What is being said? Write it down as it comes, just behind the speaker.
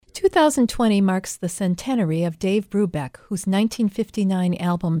2020 marks the centenary of Dave Brubeck, whose 1959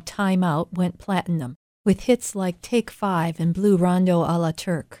 album Time Out went platinum, with hits like Take 5 and Blue Rondo a la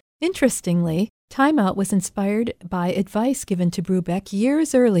Turk. Interestingly, Time Out was inspired by advice given to Brubeck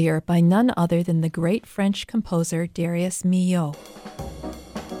years earlier by none other than the great French composer Darius Milhaud.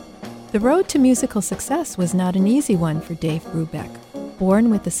 The road to musical success was not an easy one for Dave Brubeck. Born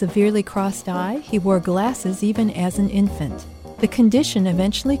with a severely crossed eye, he wore glasses even as an infant. The condition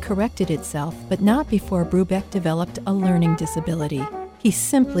eventually corrected itself, but not before Brubeck developed a learning disability. He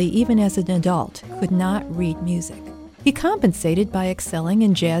simply, even as an adult, could not read music. He compensated by excelling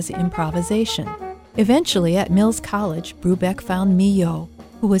in jazz improvisation. Eventually, at Mills College, Brubeck found Milhaud,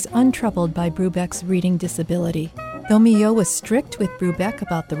 who was untroubled by Brubeck's reading disability. Though Milhaud was strict with Brubeck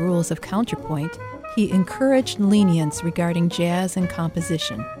about the rules of counterpoint, he encouraged lenience regarding jazz and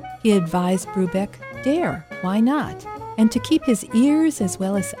composition. He advised Brubeck, "Dare, why not?" and to keep his ears as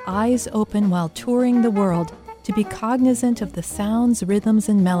well as eyes open while touring the world, to be cognizant of the sounds, rhythms,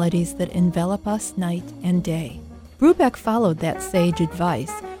 and melodies that envelop us night and day. Brubeck followed that sage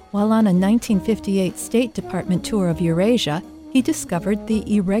advice. While on a 1958 State Department tour of Eurasia, he discovered the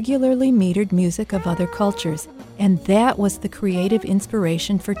irregularly metered music of other cultures, and that was the creative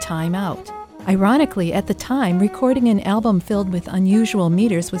inspiration for Time Out. Ironically, at the time, recording an album filled with unusual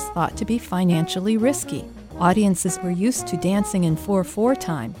meters was thought to be financially risky. Audiences were used to dancing in 4/4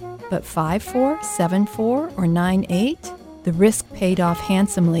 time, but 5/4, 7/4, or 9/8? The risk paid off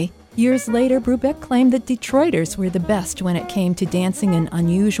handsomely. Years later, Brubeck claimed that Detroiters were the best when it came to dancing in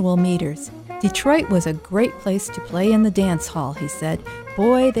unusual meters. Detroit was a great place to play in the dance hall, he said.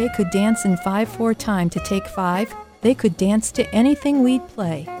 Boy, they could dance in 5/4 time to Take 5. They could dance to anything we'd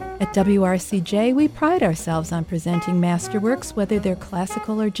play. At WRCJ, we pride ourselves on presenting masterworks, whether they're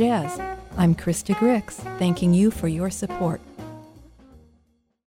classical or jazz. I'm Krista Grix, thanking you for your support.